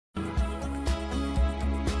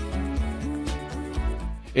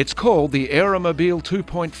It's called the Aeromobile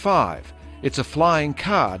 2.5. It's a flying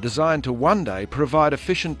car designed to one day provide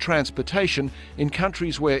efficient transportation in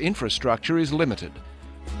countries where infrastructure is limited.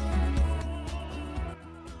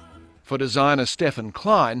 For designer Stefan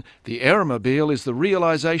Klein, the Aeromobile is the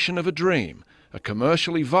realisation of a dream, a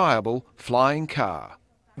commercially viable flying car.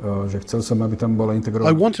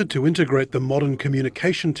 I wanted to integrate the modern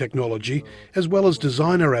communication technology as well as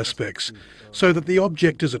designer aspects so that the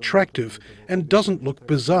object is attractive and doesn't look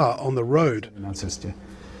bizarre on the road.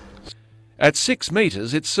 At 6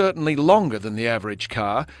 metres, it's certainly longer than the average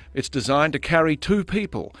car. It's designed to carry 2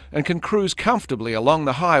 people and can cruise comfortably along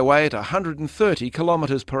the highway at 130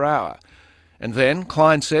 kilometres per hour. And then,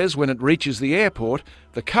 Klein says, when it reaches the airport,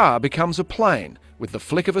 the car becomes a plane with the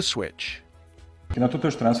flick of a switch.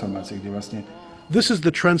 This is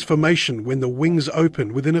the transformation when the wings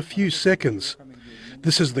open within a few seconds.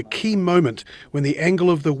 This is the key moment when the angle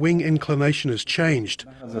of the wing inclination is changed.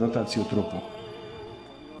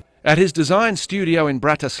 At his design studio in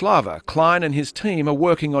Bratislava, Klein and his team are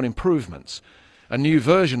working on improvements. A new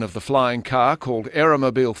version of the flying car, called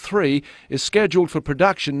Aeromobile 3, is scheduled for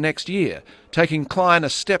production next year, taking Klein a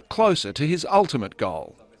step closer to his ultimate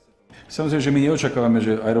goal.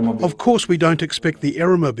 Of course, we don't expect the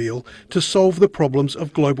Aeromobile to solve the problems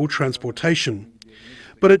of global transportation.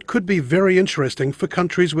 But it could be very interesting for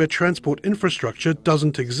countries where transport infrastructure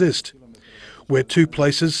doesn't exist, where 2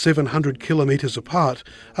 places 700 kilometres apart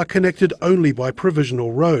are connected only by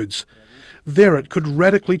provisional roads. There it could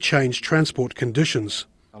radically change transport conditions.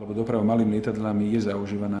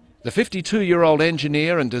 The 52-year-old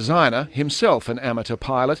engineer and designer, himself an amateur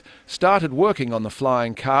pilot, started working on the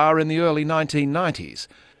flying car in the early 1990s.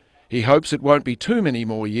 He hopes it won't be too many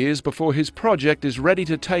more years before his project is ready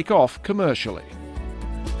to take off commercially.